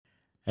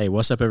Hey,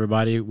 what's up,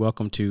 everybody?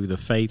 Welcome to the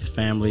Faith,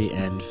 Family,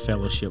 and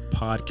Fellowship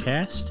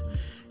podcast.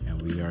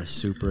 And we are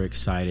super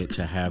excited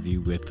to have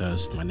you with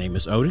us. My name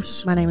is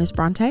Otis. My name is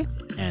Bronte.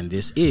 And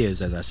this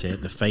is, as I said,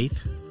 the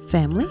Faith,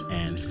 Family,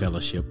 and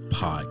Fellowship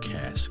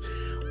podcast.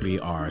 We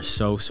are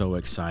so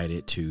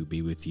excited to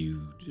be with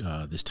you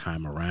this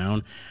time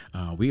around.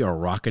 We are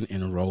rocking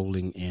and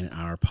rolling in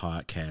our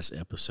podcast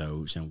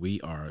episodes, and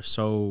we are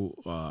so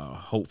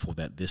hopeful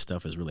that this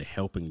stuff is really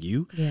helping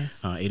you.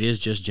 Yes. It is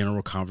just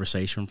general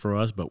conversation for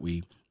us, but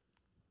we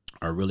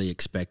are really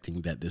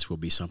expecting that this will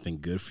be something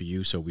good for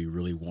you. So we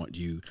really want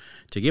you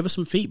to give us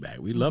some feedback.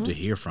 We'd love to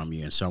hear from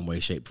you in some way,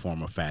 shape,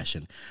 form, or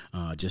fashion,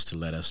 just to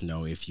let us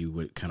know if you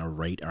would kind of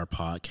rate our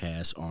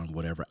podcast on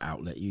whatever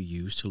outlet you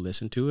use to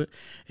listen to it.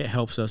 It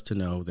helps us to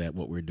know that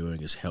what we're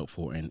doing is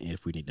helpful, and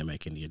if we need to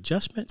make any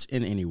adjustments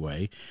in any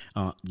way,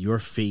 your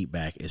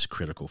feedback is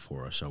critical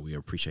for us. So we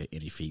appreciate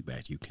any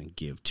feedback you can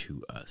give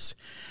to us.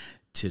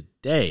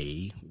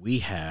 Today, we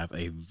have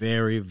a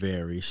very,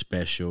 very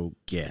special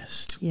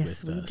guest with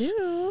us. Yes, we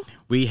do.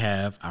 We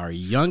have our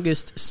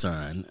youngest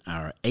son,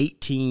 our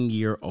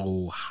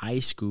 18-year-old high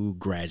school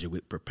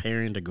graduate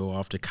preparing to go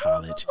off to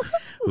college,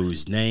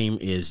 whose name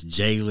is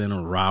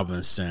Jalen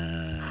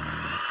Robinson.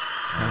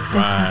 All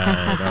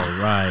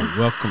right.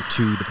 Welcome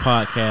to the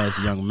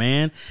podcast, young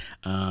man.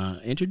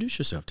 Introduce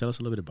yourself. Tell us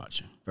a little bit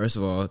about you. First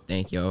of all,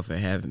 thank y'all for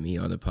having me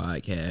on the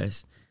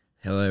podcast.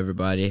 Hello,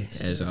 everybody.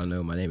 As y'all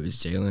know, my name is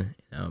Jalen.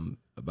 I'm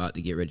about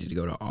to get ready to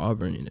go to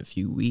Auburn in a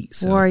few weeks.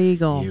 So where are you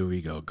going? Here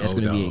we go. That's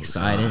going to be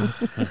exciting.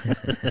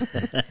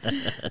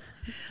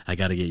 I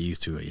got to get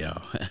used to it,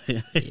 y'all.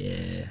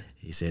 Yeah.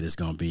 He said it's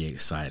going to be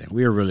exciting.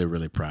 We are really,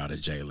 really proud of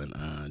Jalen.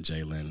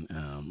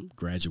 Jalen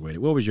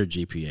graduated. What was your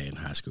GPA in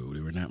high school?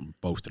 We were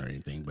not boasting or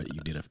anything, but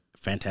you did a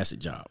fantastic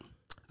job.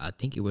 I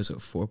think it was a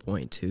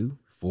 4.2.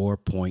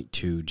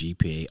 4.2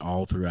 GPA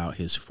all throughout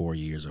his 4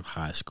 years of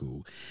high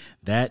school.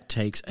 That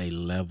takes a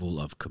level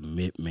of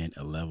commitment,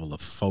 a level of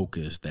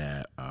focus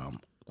that,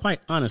 quite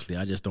honestly,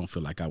 I just don't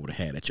feel like I would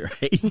have had at your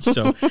age.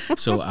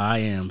 So I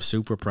am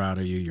super proud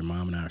of you. Your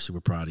mom and I are super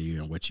proud of you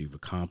and what you've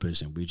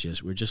accomplished, and we're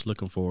just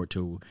looking forward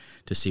to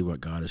see what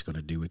God is going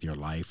to do with your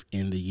life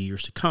in the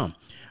years to come.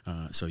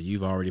 So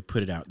you've already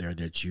put it out there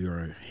that you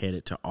are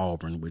headed to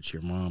Auburn, which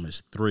your mom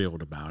is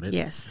thrilled about it.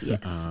 Yes.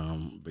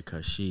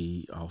 Because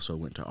she also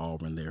went to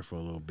Auburn there for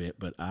a little bit.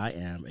 But I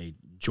am a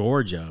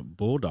Georgia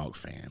Bulldog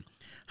fan.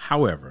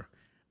 However,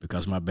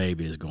 because my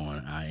baby is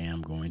going, I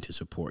am going to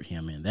support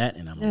him in that,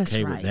 and I'm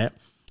okay with that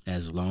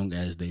as long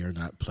as they are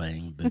not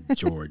playing the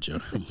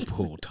Georgia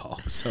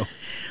Bulldogs.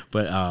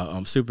 But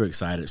I'm super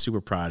excited,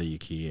 super proud of you,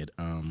 kid.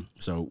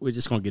 So we're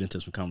just going to get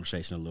into some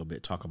conversation a little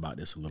bit, talk about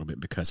this a little bit,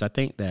 because I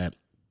think that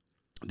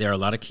there are a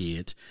lot of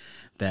kids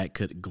that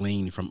could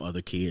glean from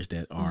other kids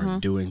that are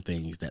doing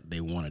things that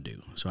they want to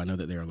do. So I know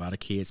that there are a lot of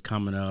kids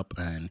coming up,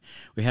 and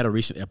we had a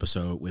recent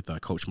episode with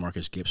Coach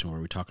Marcus Gibson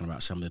where we're talking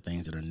about some of the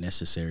things that are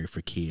necessary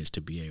for kids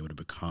to be able to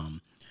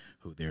become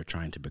who they're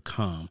trying to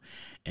become.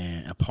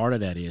 And a part of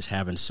that is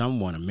having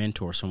someone, a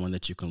mentor, someone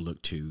that you can look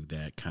to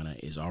that kind of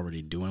is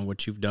already doing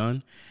what you've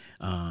done.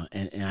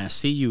 And I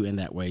see you in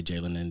that way,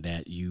 Jalen, in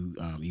that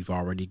you've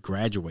already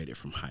graduated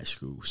from high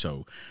school.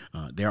 So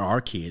there are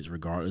kids,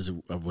 regardless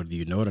of whether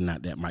you know it or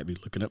not, that might be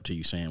looking up to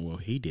you saying, well,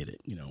 he did it.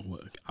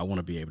 I want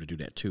to be able to do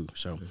that too.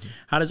 So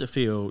how does it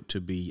feel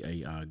to be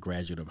a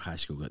graduate of high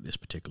school at this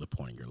particular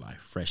point in your life,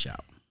 fresh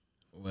out?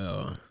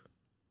 Well,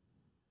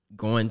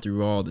 going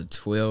through all the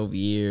 12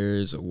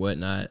 years or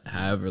whatnot,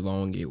 however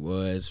long it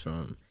was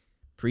from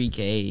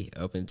pre-K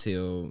up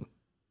until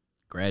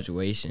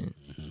graduation,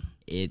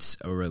 it's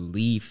a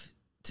relief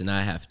to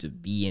not have to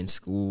be in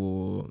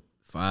school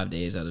 5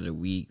 days out of the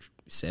week,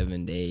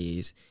 7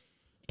 days.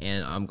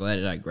 And I'm glad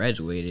that I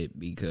graduated,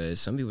 because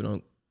some people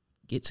don't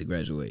get to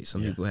graduate.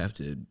 Some people have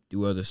to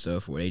do other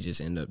stuff where they just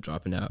end up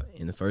dropping out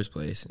in the first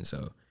place. And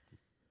so,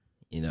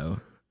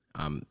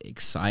 I'm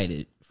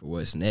excited for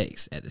what's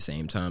next at the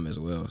same time as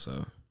well.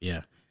 So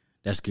yeah,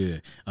 that's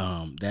good.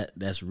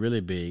 That's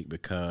really big,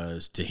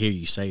 because to hear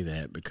you say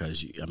that,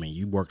 because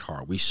you worked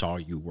hard. We saw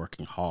you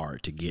working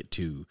hard to get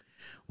to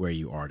where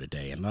you are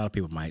today. And a lot of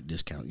people might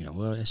discount,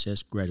 well, that's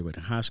just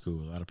graduating high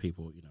school. A lot of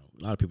people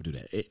do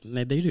that.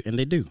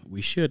 They do.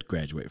 We should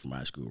graduate from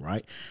high school,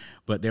 right?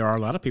 But there are a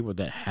lot of people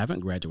that haven't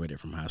graduated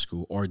from high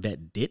school, or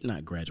that did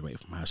not graduate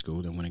from high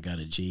school, that went and got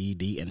a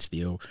GED and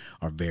still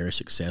are very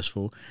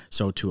successful.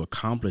 So to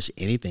accomplish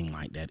anything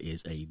like that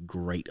is a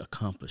great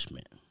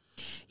accomplishment.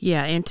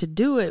 Yeah, and to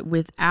do it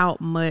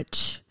without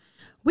much,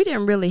 we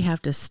didn't really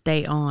have to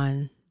stay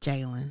on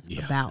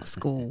Jalen about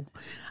school.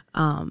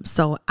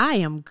 So I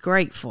am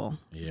grateful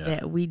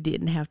that we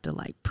didn't have to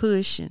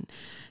push and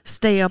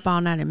stay up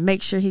all night and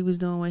make sure he was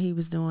doing what he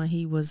was doing.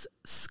 He was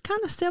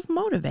kind of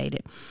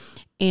self-motivated.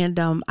 And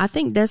I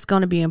think that's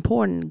going to be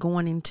important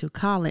going into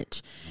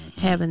college,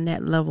 having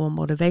that level of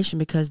motivation,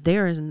 because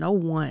there is no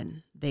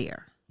one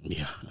there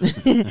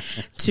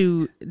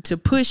to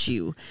push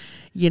you,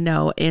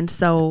 And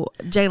so,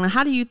 Jalen,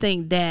 how do you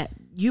think that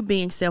you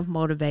being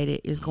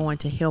self-motivated is going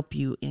to help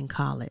you in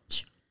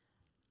college?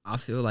 I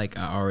feel like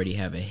I already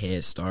have a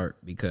head start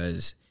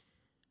because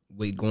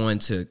with going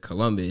to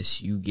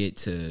Columbus, you get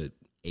to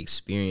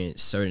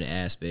experience certain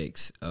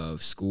aspects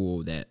of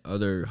school that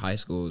other high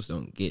schools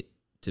don't get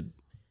to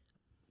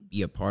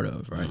be a part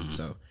of, right? Mm-hmm.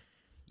 So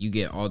you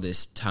get all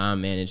this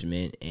time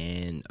management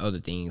and other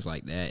things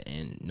like that,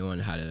 and knowing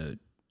how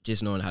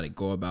to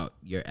go about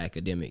your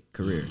academic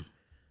career. Mm-hmm.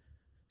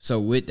 So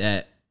with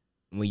that,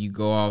 when you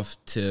go off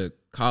to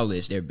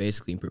college, they're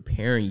basically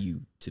preparing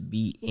you to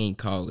be in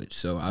college.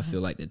 So I feel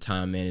like the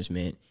time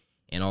management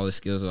and all the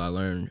skills that I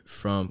learned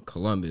from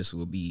Columbus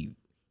will be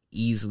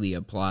easily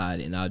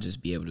applied, and I'll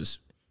just be able to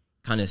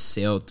kind of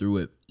sail through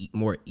it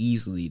more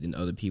easily than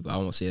other people. I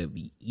won't say it'll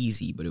be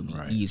easy, but it'll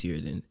be easier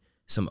than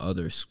some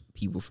other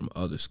people from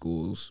other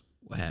schools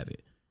will have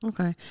it.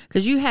 Okay,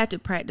 because you had to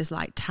practice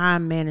like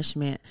time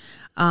management,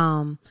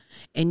 and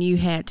you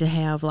had to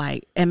have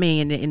like, I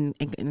mean,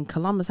 in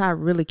Columbus, I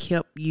really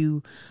kept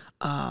you.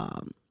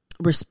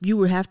 You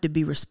would have to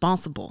be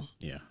responsible.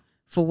 Yeah.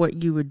 For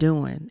what you were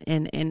doing,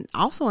 and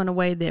also in a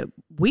way that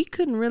we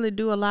couldn't really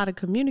do a lot of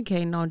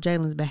communicating on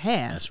Jalen's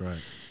behalf. That's right.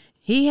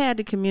 He had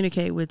to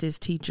communicate with his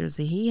teachers,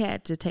 and he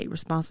had to take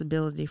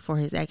responsibility for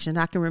his actions.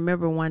 I can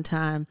remember one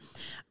time,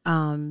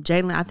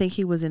 Jalen, I think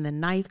he was in the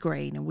 9th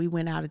grade, and we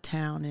went out of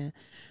town, and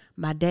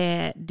my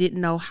dad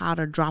didn't know how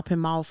to drop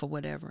him off or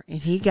whatever,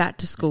 and he got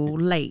to school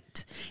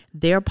late.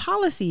 Their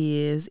policy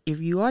is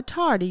if you are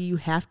tardy, you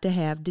have to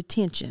have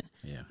detention.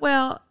 Yeah.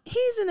 Well,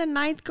 he's in the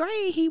 9th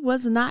grade. He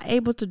was not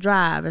able to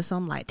drive. And so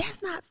I'm like,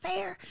 that's not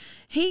fair.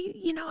 He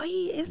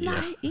is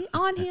not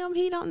on him.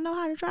 He don't know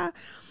how to drive.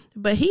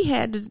 But he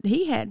had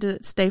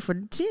to stay for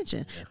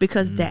detention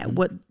because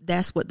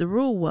that's what the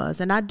rule was.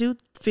 And I do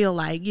feel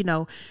like,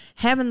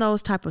 having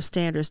those type of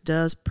standards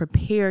does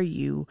prepare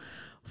you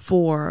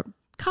for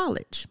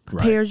college,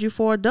 prepares you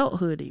for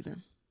adulthood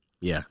even.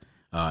 Yeah.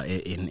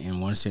 In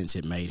one sense,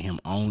 it made him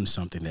own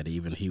something that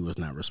even he was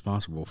not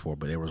responsible for,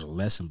 but there was a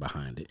lesson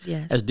behind it.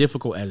 Yes. As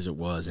difficult as it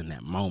was in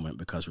that moment,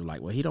 because we're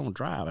like, well, he don't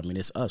drive. I mean,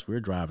 it's us.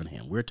 We're driving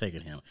him. We're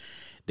taking him.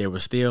 There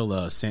was still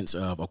a sense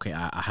of, okay,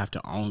 I have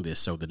to own this.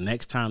 So the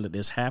next time that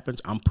this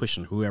happens, I'm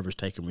pushing whoever's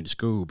taking me to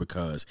school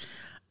because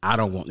I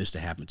don't want this to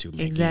happen to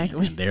me exactly.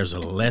 again. And there's a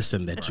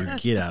lesson that you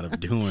get out of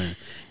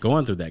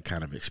going through that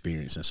kind of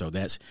experience. And so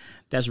that's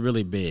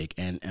really big.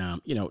 And,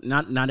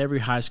 not every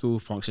high school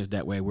functions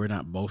that way. We're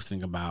not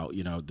boasting about,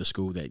 the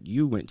school that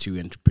you went to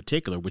in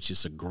particular, which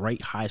is a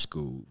great high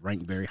school,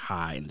 ranked very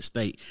high in the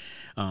state.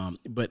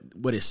 But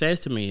what it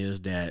says to me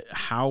is that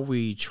how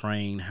we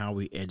train, how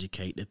we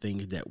educate, the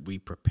things that we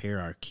prepare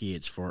our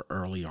kids for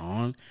early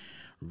on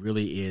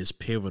really is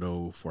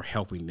pivotal for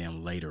helping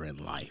them later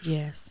in life.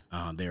 Yes.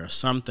 There are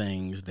some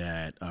things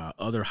that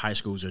other high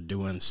schools are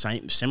doing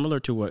similar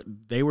to what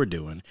they were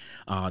doing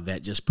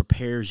that just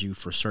prepares you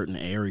for certain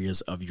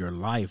areas of your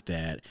life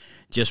that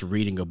just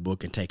reading a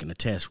book and taking a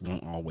test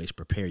won't always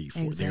prepare you for.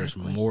 Exactly. There's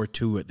more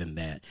to it than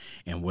that.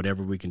 And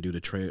whatever we can do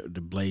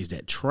to blaze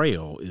that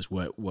trail is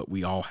what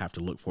we all have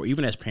to look for.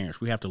 Even as parents,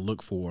 we have to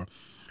look for,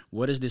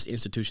 what is this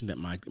institution that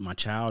my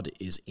child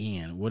is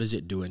in? What is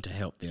it doing to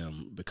help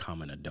them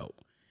become an adult?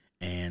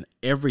 And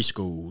every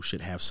school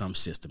should have some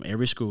system.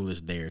 Every school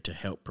is there to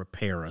help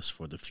prepare us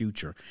for the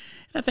future.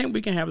 And I think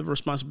we can have the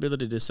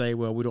responsibility to say,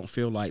 well, we don't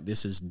feel like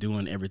this is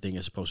doing everything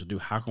it's supposed to do.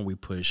 How can we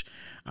push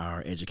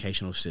our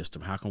educational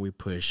system? How can we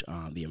push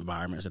the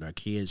environments that our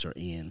kids are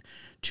in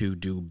to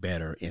do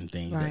better in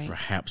things that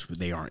perhaps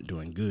they aren't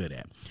doing good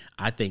at?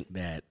 I think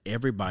that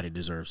everybody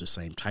deserves the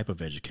same type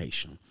of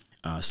education.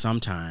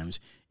 Sometimes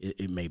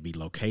it may be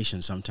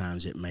location,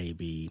 sometimes it may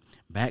be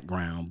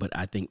background, but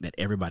I think that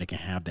everybody can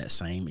have that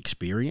same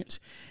experience.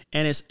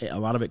 And a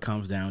lot of it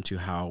comes down to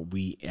how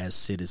we as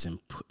citizens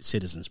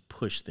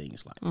push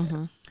things like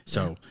that.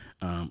 So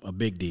a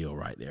big deal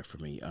right there for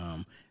me.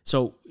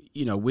 So,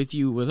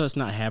 with us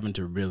not having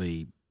to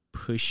really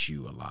push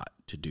you a lot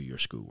to do your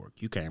schoolwork,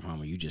 you came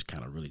home and you just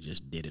kind of really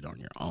just did it on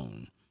your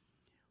own.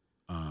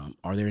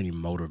 Are there any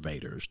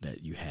motivators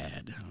that you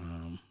had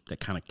that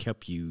kind of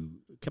kept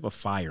a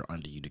fire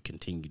under you to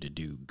continue to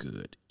do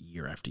good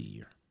year after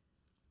year?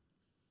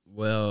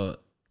 Well,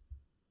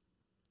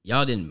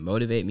 y'all didn't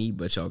motivate me,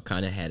 but y'all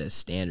kind of had a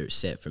standard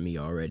set for me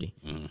already.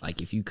 Like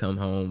if you come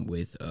home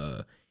with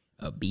a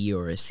B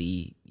or a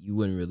C, you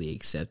wouldn't really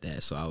accept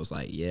that. So I was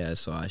like,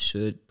 so I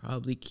should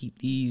probably keep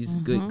these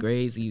good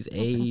grades, these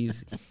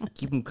A's,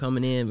 keep them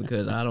coming in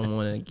because I don't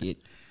want to get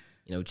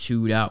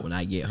chewed out when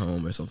I get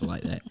home or something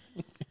like that.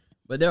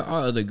 But there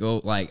are other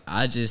goals. Like,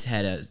 I just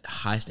had a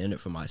high standard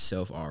for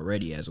myself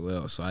already as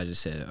well. So I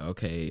just said,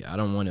 okay, I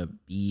don't want a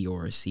B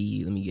or a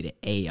C. Let me get an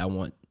A. I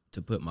want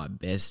to put my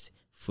best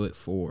foot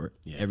forward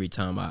every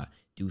time I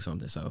do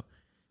something. So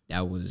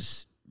that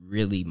was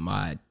really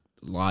my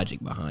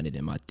logic behind it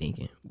and my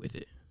thinking with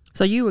it.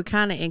 So you were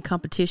kind of in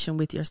competition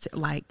with yourself.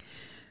 Like,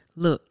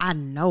 look, I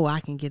know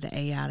I can get an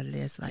A out of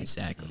this. Like,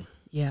 exactly.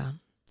 Yeah.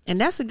 And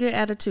that's a good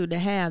attitude to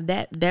have.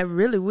 That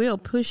really will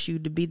push you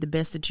to be the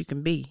best that you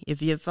can be. If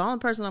the only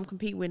person I'm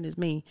competing with is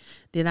me,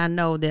 then I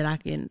know that I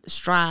can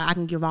strive. I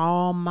can give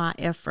all my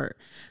effort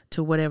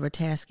to whatever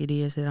task it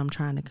is that I'm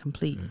trying to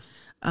complete.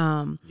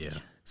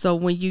 So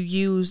when you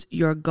use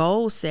your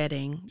goal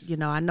setting,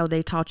 I know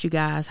they taught you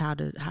guys how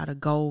to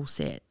goal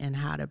set and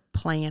how to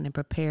plan and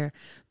prepare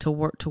to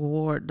work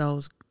towards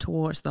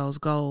those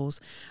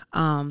goals.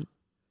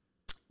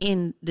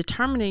 In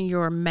determining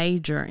your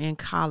major in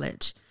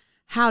college,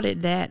 how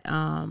did that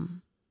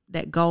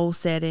goal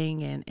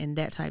setting and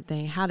that type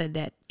thing, how did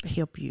that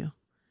help you?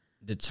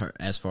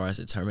 As far as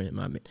determining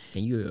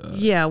can you?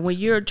 When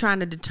you're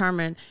trying to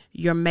determine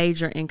your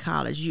major in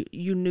college,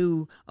 you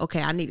knew,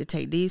 okay, I need to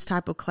take these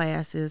type of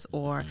classes,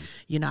 or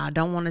I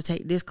don't want to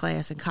take this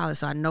class in college,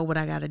 so I know what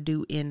I got to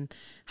do in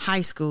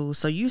high school.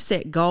 So you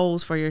set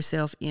goals for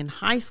yourself in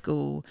high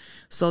school,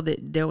 so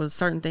that there were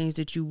certain things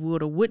that you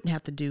would or wouldn't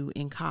have to do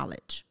in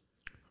college.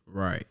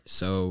 Right.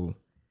 So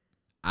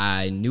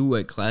I knew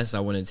what class I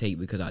wanted to take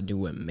because I knew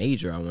what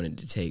major I wanted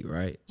to take,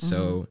 right? Mm-hmm.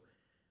 So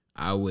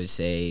I would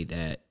say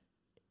that,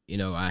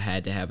 I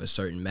had to have a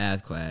certain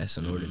math class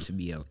in order to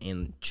be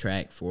in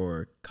track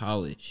for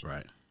college.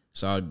 Right.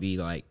 So I would be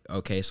like,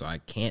 okay, so I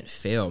can't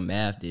fail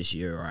math this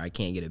year, or I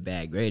can't get a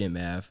bad grade in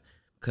math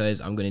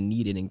because I'm going to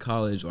need it in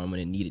college, or I'm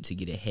going to need it to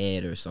get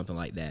ahead or something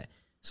like that.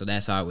 So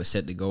that's how I would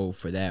set the goal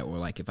for that. Or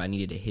like if I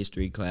needed a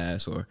history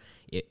class, or,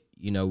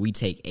 we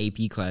take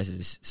AP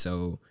classes.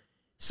 So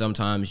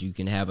sometimes you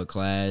can have a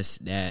class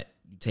that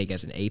you take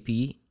as an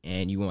AP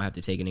and you won't have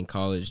to take it in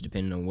college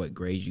depending on what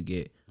grades you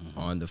get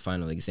on the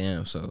final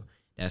exam. So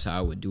that's how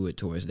I would do it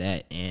towards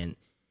that. And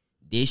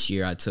this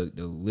year I took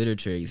the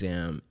literature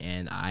exam,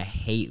 and I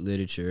hate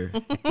literature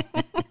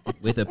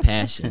with a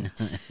passion,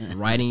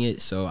 writing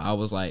it. So I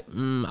was like,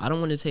 I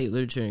don't want to take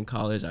literature in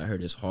college. I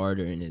heard it's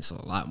harder and it's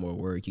a lot more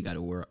work. You got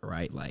to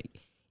write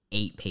like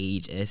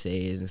 8-page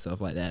essays and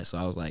stuff like that. So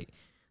I was like,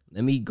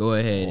 let me go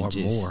ahead and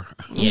just more.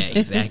 Yeah,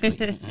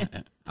 exactly.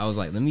 I was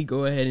like, let me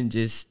go ahead and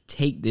just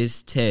take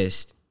this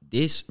test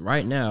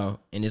right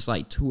now, and it's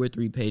like 2 or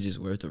 3 pages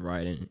worth of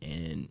writing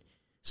and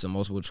some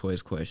multiple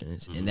choice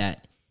questions. And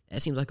that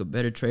seems like a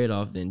better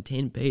trade-off than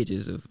 10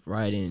 pages of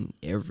writing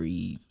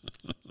every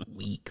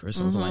week or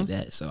something like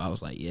that. So I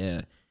was like,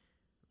 yeah,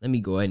 let me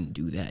go ahead and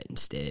do that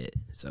instead.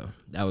 So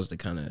that was the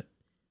kind of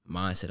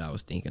mindset I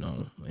was thinking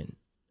on when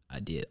I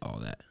did all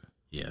that.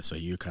 Yeah, so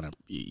you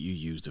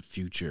use the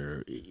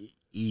future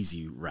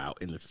easy route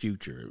in the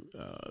future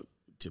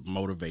to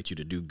motivate you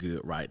to do good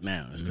right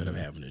now instead of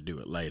having to do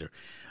it later.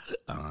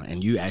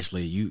 And you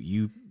actually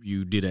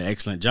you did an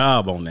excellent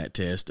job on that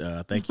test.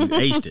 I think you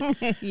aced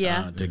it.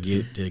 Yeah. To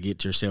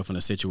get yourself in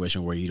a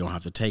situation where you don't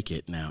have to take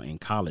it now in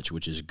college,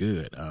 which is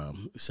good.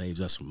 It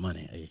saves us some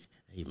money.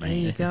 Amen. There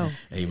you go.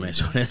 Amen.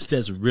 So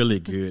that's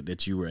really good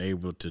that you were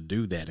able to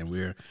do that, and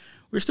we're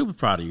super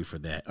proud of you for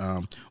that.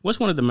 What's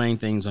one of the main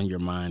things on your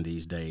mind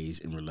these days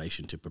in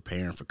relation to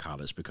preparing for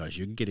college? Because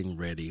you're getting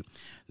ready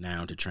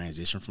now to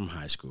transition from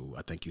high school.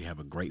 I think you have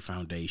a great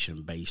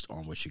foundation based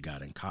on what you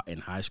got in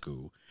high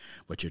school,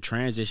 but you're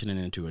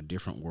transitioning into a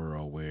different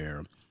world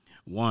where,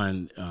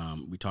 one,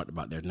 we talked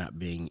about there not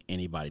being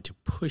anybody to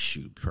push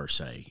you per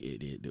se.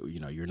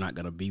 You're not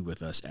going to be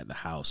with us at the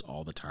house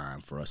all the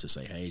time for us to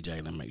say, hey,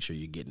 Jalen, make sure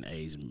you're getting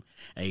A's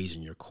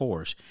in your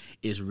course.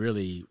 It's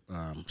really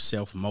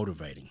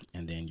self-motivating.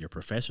 And then your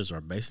professors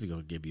are basically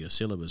going to give you a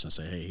syllabus and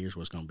say, hey, here's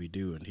what's going to be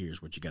due, and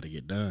here's what you got to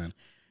get done.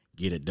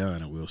 Get it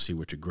done, and we'll see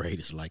what your grade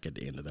is like at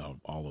the end of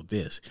all of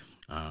this.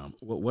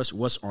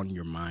 What's on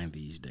your mind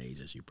these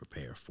days as you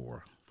prepare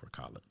for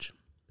college?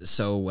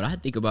 So what I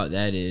think about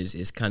that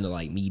is kind of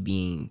like me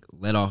being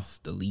let off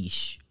the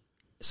leash,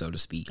 so to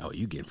speak. Oh,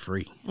 you getting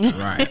free.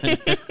 Right.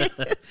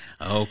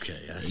 Okay.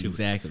 I see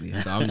exactly.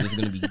 So I'm just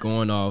going to be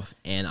going off,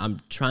 and I'm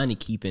trying to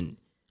keep an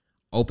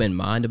open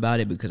mind about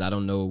it because I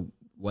don't know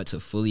what to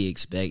fully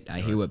expect.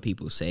 I hear what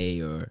people say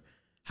or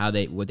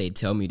what they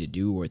tell me to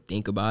do or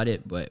think about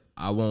it, but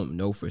I won't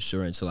know for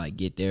sure until I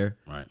get there.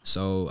 Right.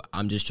 So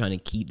I'm just trying to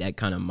keep that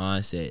kind of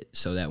mindset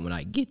so that when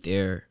I get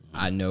there,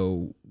 I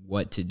know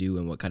what to do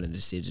and what kind of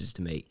decisions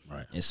to make,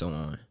 right, and so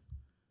on.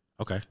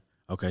 Okay.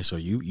 So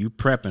you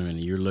prepping and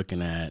you're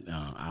looking at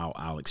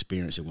I'll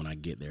experience it when I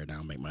get there, and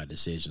I'll make my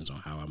decisions on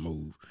how I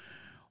move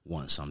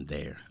once I'm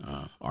there.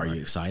 Are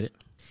you excited?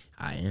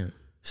 I am.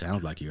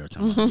 Sounds like you're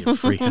talking about getting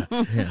free.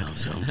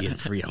 So I'm getting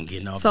free. I'm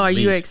getting off. So are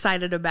you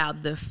excited about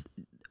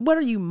what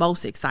are you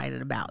most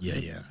excited about?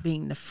 Yeah.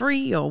 Being the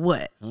free or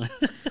what?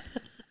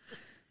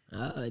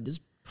 It's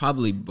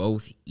probably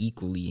both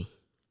equally,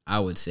 I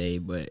would say,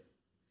 but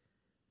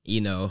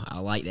I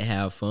like to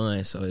have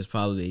fun, so it's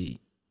probably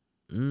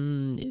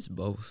it's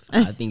both.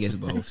 I think it's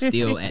both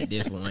still at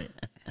this point,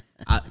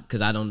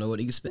 because I don't know what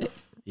to expect.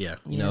 Yeah,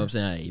 you know what I'm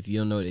saying. If you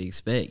don't know what to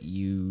expect,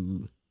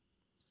 you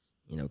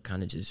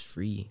kind of just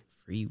free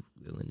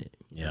willing it.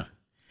 Yeah,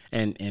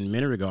 and in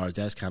many regards,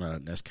 that's kind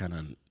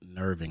of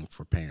nerving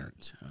for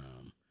parents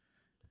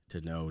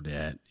to know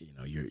that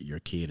your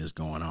kid is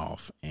going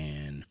off,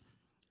 and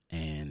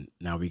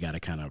now we got to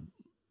kind of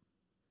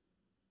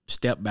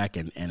step back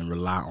and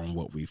rely on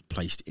what we've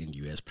placed in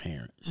you as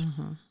parents,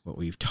 what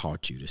we've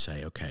taught you to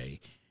say, okay,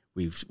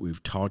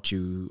 we've taught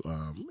you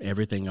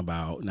everything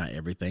about, not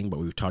everything, but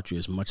we've taught you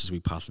as much as we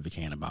possibly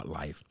can about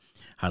life,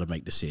 how to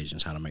make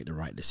decisions, how to make the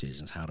right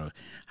decisions, how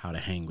to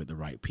hang with the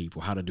right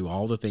people, how to do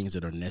all the things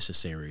that are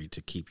necessary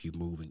to keep you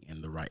moving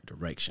in the right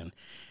direction.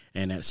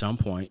 And at some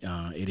point,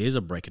 it is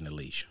a break in the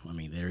leash. I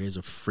mean, there is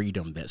a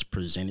freedom that's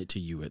presented to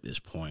you at this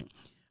point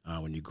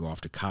when you go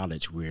off to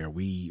college, where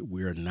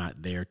we're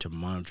not there to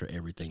monitor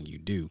everything you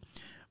do.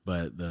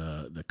 But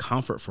the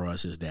comfort for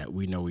us is that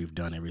we know we've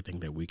done everything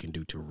that we can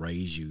do to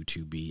raise you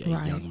to be a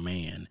young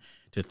man,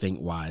 to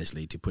think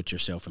wisely, to put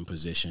yourself in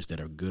positions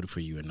that are good for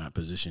you and not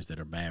positions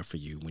that are bad for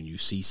you. When you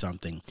see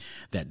something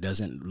that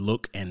doesn't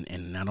look and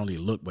not only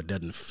look but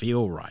doesn't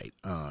feel right,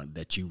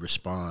 that you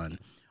respond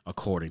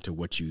according to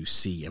what you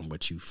see and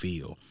what you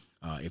feel.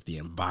 If the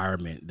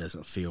environment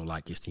doesn't feel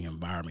like it's the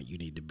environment you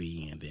need to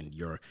be in, then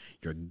your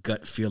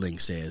gut feeling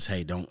says,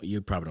 hey,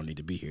 you probably don't need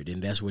to be here.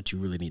 Then that's what you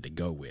really need to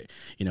go with.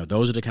 You know,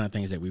 those are the kind of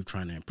things that we've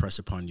trying to impress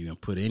upon you and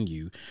put in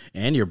you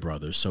and your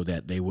brothers so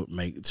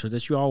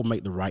that you all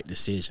make the right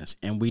decisions.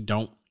 And we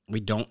don't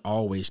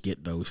always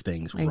get those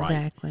things right.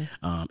 Exactly.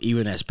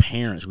 Even as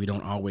parents, we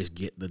don't always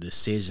get the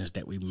decisions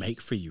that we make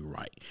for you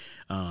right.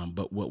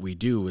 But what we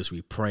do is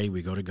we pray,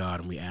 we go to God,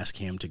 and we ask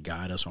him to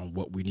guide us on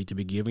what we need to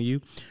be giving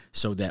you,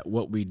 so that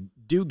what we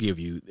do give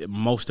you,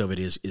 most of it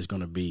is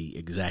going to be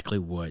exactly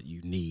what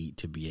you need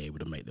to be able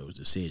to make those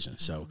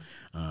decisions. So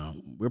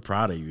we're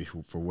proud of you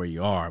for where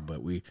you are,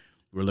 but we're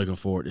looking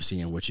forward to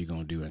seeing what you're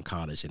going to do in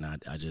college, and I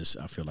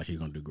feel like you're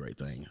going to do great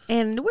things.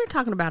 And we're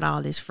talking about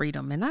all this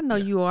freedom, and I know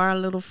you are a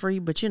little free,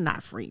 but you're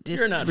not free. Just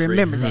you're not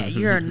remember free. that.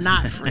 You're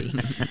not free.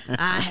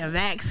 I have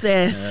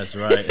access.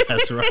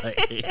 That's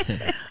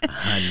right.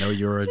 I know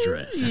your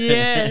address.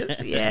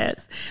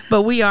 Yes.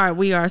 But we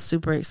are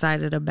super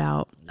excited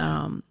about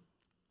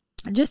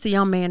just the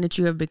young man that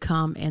you have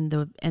become, and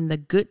the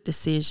good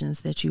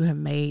decisions that you have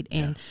made.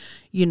 And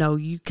you know,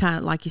 you kind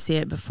of, like you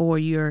said before,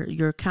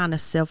 you're kind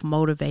of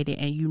self-motivated,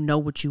 and you know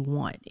what you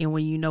want. And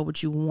when you know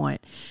what you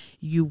want,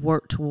 you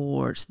work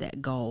towards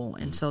that goal.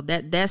 And so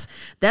that's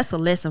a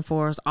lesson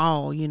for us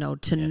all, you know,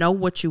 to know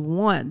what you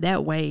want.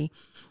 That way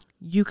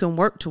you can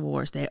work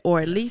towards that,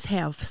 or at least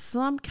have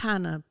some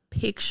kind of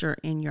picture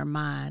in your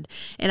mind.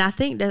 And I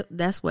think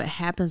that's what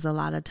happens a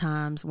lot of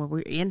times when we're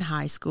in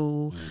high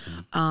school,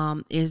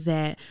 is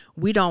that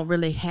we don't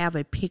really have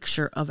a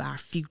picture of our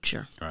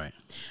future. Right.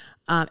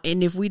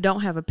 And if we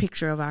don't have a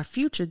picture of our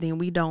future, then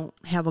we don't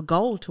have a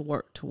goal to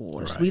work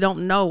towards. Right. We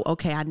don't know,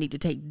 okay, I need to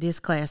take this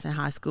class in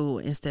high school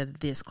instead of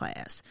this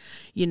class.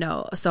 You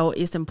know, so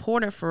it's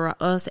important for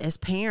us as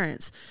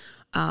parents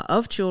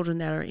of children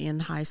that are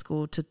in high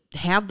school to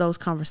have those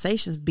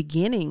conversations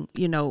beginning,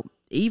 you know,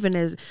 even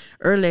as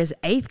early as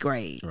 8th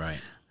grade. Right.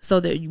 So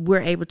that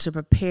we're able to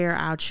prepare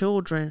our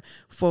children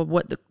for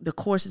what the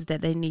courses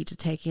that they need to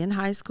take in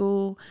high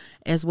school,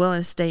 as well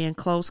as stay in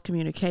close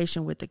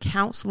communication with the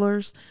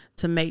counselors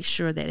to make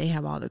sure that they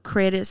have all the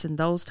credits and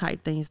those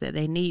type things that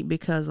they need.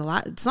 Because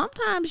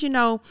sometimes, you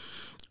know,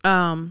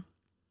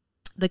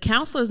 the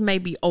counselors may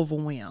be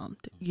overwhelmed,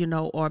 you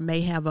know, or may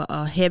have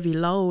a heavy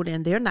load,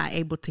 and they're not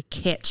able to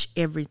catch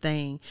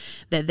everything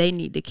that they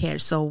need to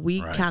catch. So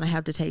we kind of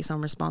have to take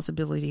some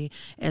responsibility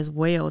as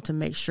well to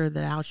make sure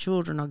that our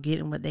children are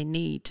getting what they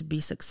need to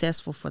be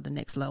successful for the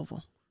next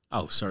level.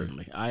 Oh,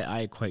 certainly. I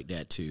equate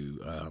that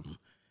to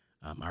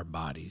our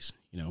bodies.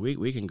 You know, we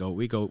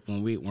go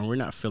when we're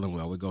not feeling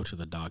well, we go to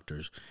the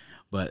doctors.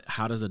 But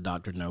how does the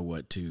doctor know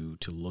what to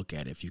look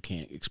at if you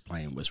can't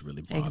explain what's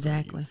really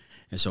bothering you?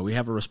 And so we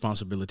have a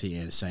responsibility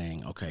in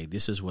saying, okay,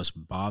 this is what's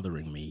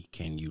bothering me.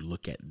 Can you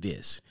look at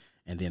this?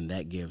 And then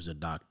that gives the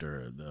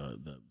doctor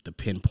the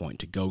pinpoint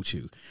to go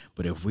to.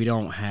 But if we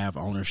don't have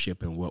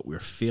ownership in what we're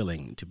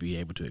feeling to be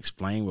able to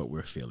explain what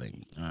we're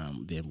feeling,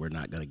 then we're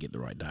not going to get the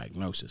right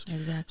diagnosis.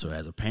 Exactly. So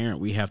as a parent,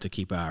 we have to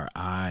keep our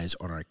eyes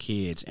on our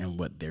kids and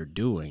what they're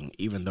doing,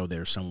 even though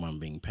there's someone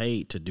being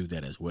paid to do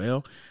that as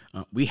well.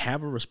 We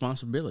have a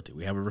responsibility.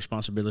 We have a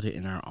responsibility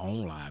in our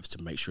own lives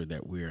to make sure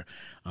that we're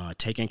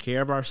taking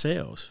care of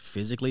ourselves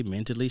physically,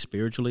 mentally,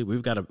 spiritually.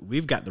 We've got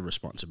the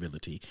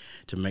responsibility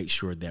to make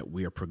sure that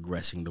we are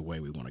progressing the way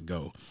we want to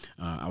go.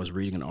 I was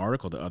reading an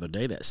article the other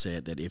day that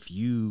said that if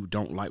you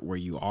don't like where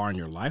you are in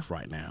your life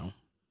right now,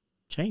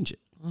 change it.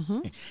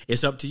 Mm-hmm.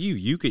 It's up to you.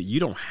 You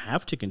don't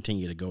have to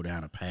continue to go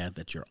down a path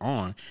that you're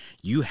on.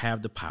 You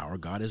have the power.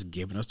 God has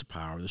given us the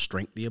power, the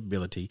strength, the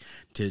ability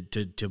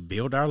to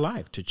build our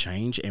life, to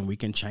change, and we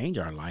can change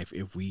our life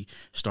if we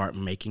start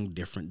making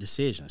different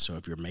decisions. So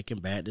if you're making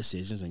bad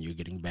decisions and you're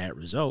getting bad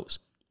results,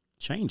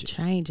 change it.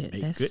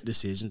 Make good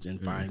decisions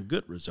and find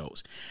good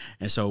results.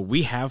 And so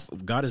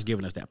God has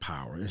given us that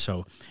power. And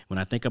so when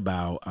I think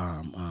about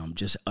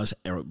just us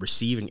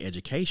receiving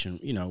education,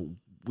 you know,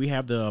 we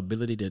have the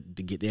ability to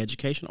get the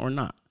education or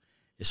not.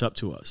 It's up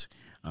to us.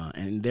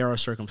 And there are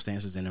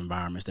circumstances and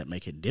environments that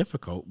make it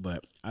difficult,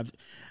 but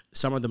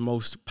some of the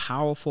most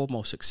powerful,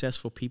 most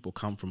successful people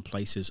come from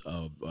places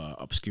of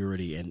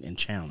obscurity and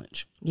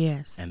challenge.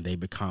 Yes. And they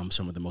become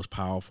some of the most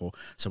powerful,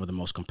 some of the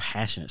most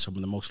compassionate, some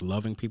of the most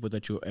loving people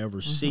that you'll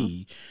ever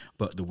see.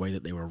 But the way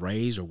that they were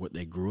raised or what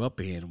they grew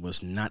up in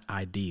was not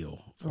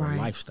ideal for a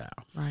lifestyle.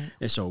 Right.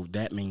 And so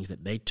that means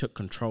that they took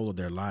control of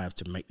their lives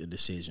to make the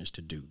decisions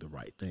to do the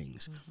right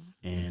things.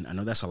 And I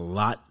know that's a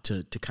lot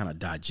to kind of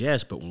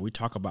digest, but when we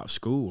talk about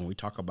school, when we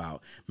talk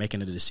about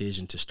making a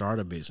decision to start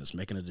a business,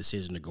 making a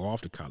decision to go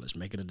off to college,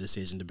 making a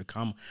decision to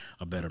become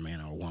a better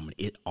man or a woman,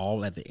 it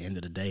all at the end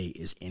of the day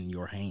is in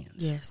your hands.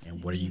 Yes.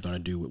 And what are you going to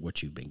do with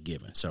what you've been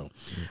given? So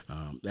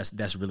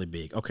that's really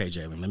big. Okay,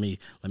 Jalen, let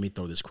me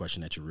throw this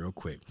question at you real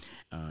quick.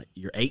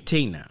 You're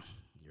 18 now.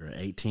 You're an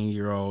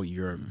 18-year-old.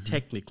 You're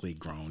technically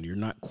grown. You're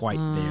not quite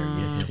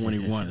there yet.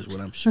 21 is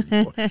what I'm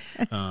shooting for.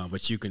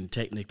 But you can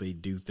technically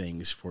do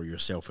things for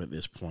yourself at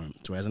this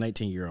point. So as an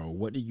 18-year-old,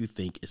 what do you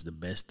think is the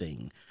best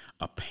thing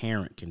a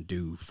parent can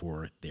do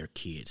for their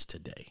kids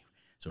today?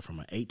 So from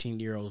an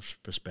 18-year-old's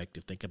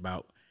perspective, think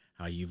about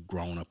how you've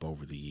grown up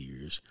over the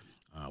years,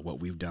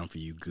 what we've done for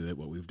you good,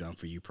 what we've done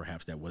for you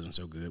perhaps that wasn't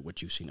so good,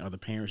 what you've seen other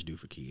parents do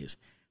for kids.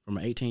 From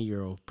an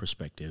 18-year-old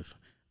perspective,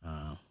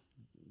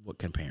 what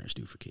can parents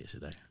do for kids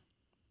today?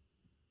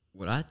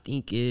 What I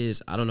think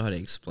is, I don't know how to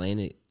explain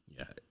it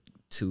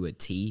to a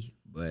T,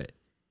 but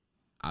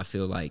I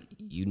feel like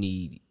you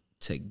need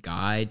to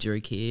guide your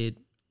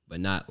kid, but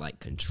not like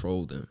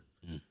control them.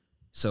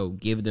 So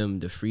give them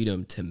the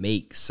freedom to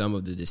make some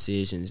of the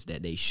decisions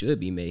that they should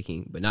be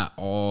making, but not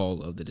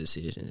all of the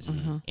decisions.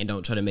 And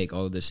don't try to make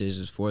all the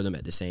decisions for them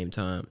at the same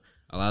time.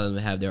 Allow them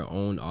to have their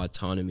own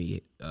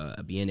autonomy,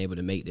 being able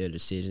to make their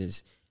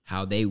decisions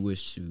how they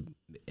wish to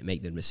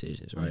make them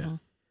decisions, right?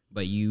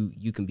 But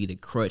you can be the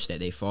crutch that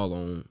they fall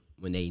on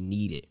when they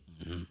need it,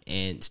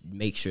 and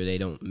make sure they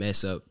don't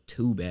mess up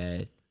too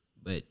bad,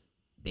 but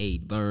they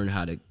learn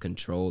how to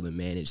control and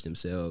manage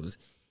themselves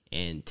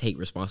and take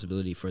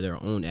responsibility for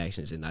their own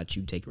actions, and not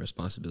you taking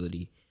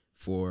responsibility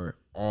for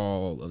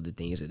all of the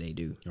things that they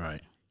do. Right.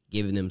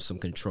 Giving them some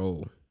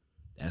control.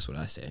 That's what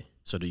I say.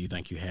 So do you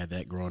think you had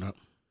that growing up?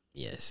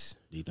 Yes.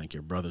 Do you think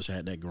your brothers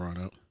had that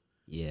growing up?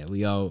 Yeah,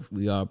 we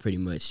all pretty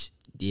much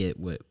did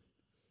what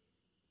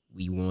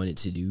we wanted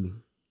to do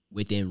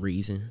within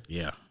reason.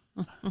 Yeah.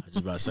 I was just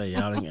about to say,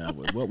 y'all,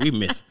 what we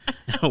missing?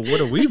 What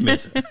are we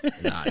missing?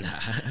 Nah.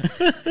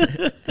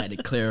 I had to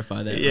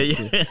clarify that.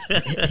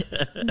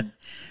 Yeah.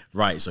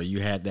 Right. So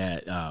you had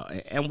that,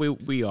 and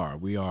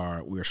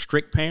we're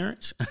strict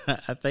parents,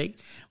 I think,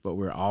 but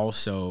we're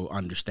also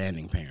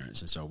understanding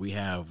parents, and so we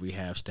have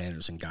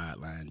standards and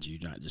guidelines.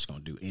 You're not just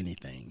going to do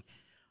anything.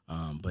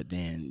 But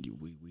then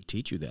we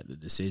teach you that the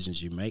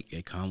decisions you make,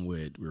 they come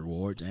with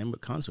rewards and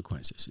with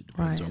consequences. It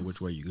depends on which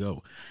way you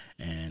go.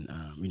 And,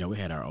 we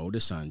had our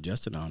oldest son,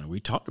 Justin, on, and we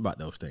talked about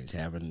those things,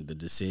 having the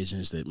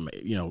decisions that,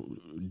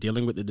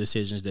 dealing with the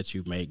decisions that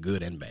you've made,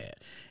 good and bad.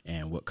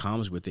 And what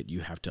comes with it,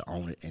 you have to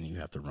own it and you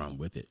have to run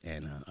with it.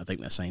 And I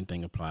think that same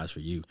thing applies for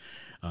you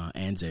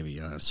and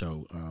Xavier.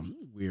 So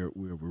we're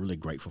really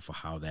grateful for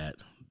how that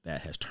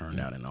has turned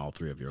out in all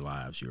three of your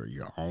lives.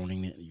 You're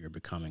owning it. You're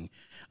becoming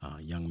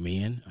young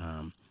men.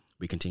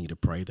 We continue to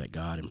pray that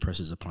God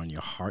impresses upon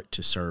your heart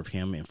to serve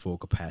Him in full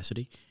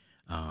capacity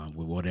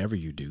with whatever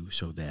you do,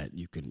 so that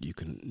you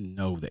can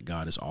know that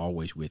God is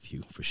always with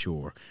you for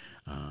sure.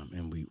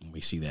 And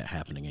we see that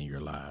happening in your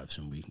lives,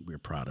 and we're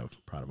proud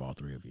of all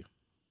three of you.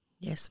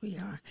 Yes, we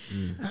are.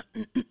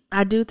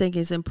 I do think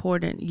it's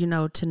important,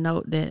 to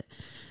note that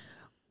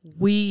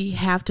we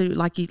have to,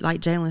 like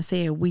Jalen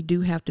said, we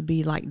do have to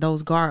be like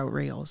those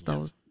guardrails,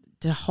 those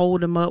to hold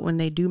them up when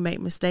they do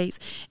make mistakes.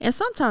 And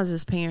sometimes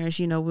as parents,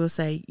 we'll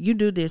say, you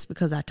do this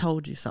because I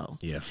told you so.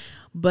 Yeah.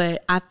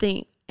 But I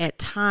think at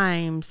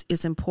times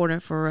it's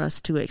important for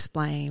us to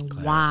explain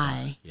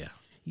why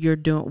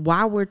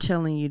why we're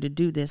telling you to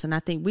do this. And I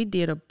think we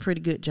did a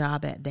pretty good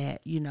job at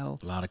that, A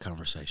lot of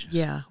conversations.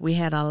 Yeah, we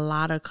had a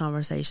lot of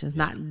conversations.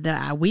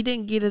 We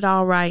didn't get it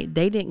all right.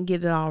 They didn't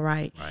get it all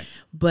right. Right.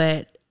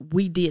 But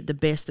we did the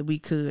best that we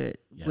could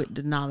with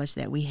the knowledge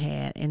that we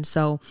had. And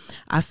so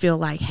I feel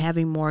like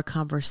having more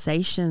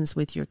conversations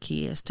with your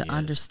kids to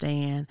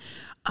understand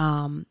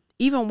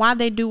even why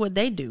they do what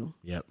they do,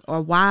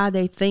 or why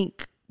they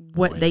think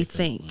what they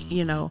think,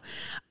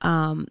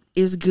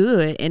 is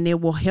good. And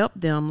it will help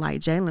them, like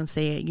Jalen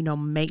said,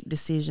 make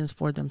decisions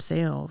for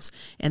themselves,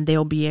 and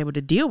they'll be able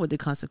to deal with the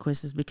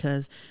consequences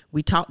because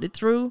we talked it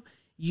through.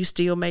 You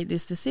still made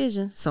this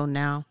decision, so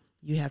now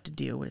you have to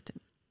deal with it.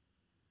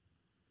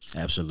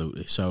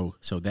 Absolutely. So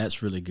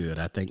that's really good.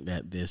 I think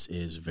that this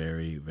is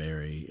very,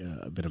 very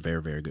been a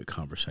very, very good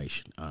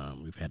conversation.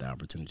 We've had the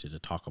opportunity to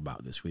talk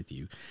about this with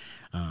you.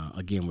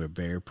 Again, we're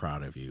very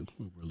proud of you.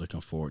 We're looking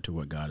forward to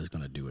what God is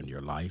going to do in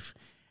your life,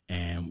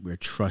 and we're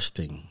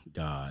trusting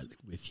God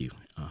with you.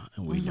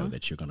 And we know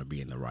that you're going to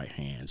be in the right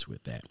hands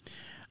with that.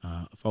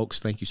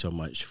 Folks, thank you so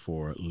much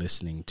for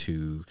listening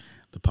to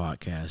the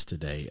podcast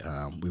today,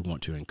 we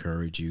want to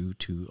encourage you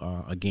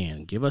to,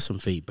 again, give us some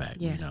feedback.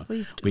 Yes,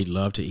 please do. We'd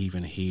love to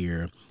even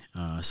hear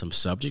some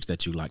subjects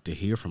that you'd like to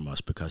hear from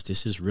us, because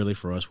this is really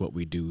for us what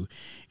we do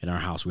in our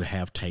house. We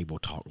have table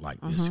talk like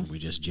this, and we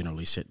just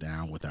generally sit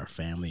down with our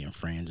family and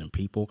friends and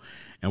people,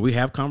 and we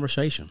have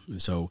conversation.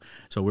 And so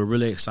we're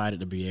really excited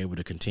to be able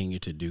to continue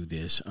to do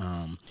this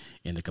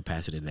in the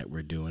capacity that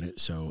we're doing it.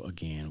 So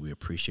again, we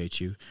appreciate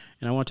you,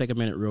 and I want to take a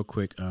minute real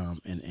quick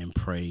and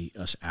pray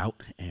us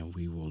out, and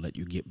we will let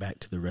you get back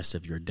to the rest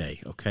of your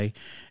day, okay?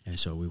 And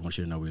so we want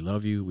you to know we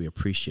love you, we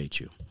appreciate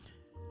you.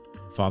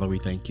 Father, we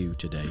thank you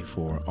today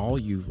for all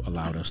you've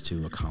allowed us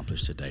to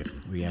accomplish today.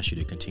 We ask you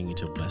to continue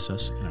to bless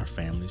us and our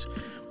families.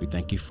 We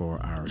thank you for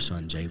our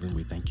son, Jalen.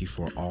 We thank you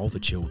for all the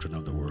children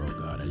of the world,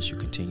 God, as you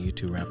continue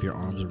to wrap your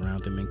arms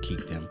around them and keep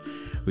them.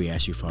 We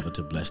ask you, Father,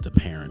 to bless the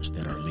parents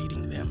that are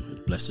leading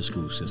them, bless the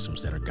school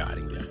systems that are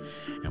guiding them.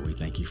 And we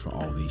thank you for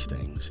all these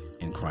things.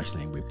 In Christ's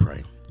name we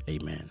pray.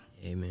 Amen.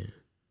 Amen.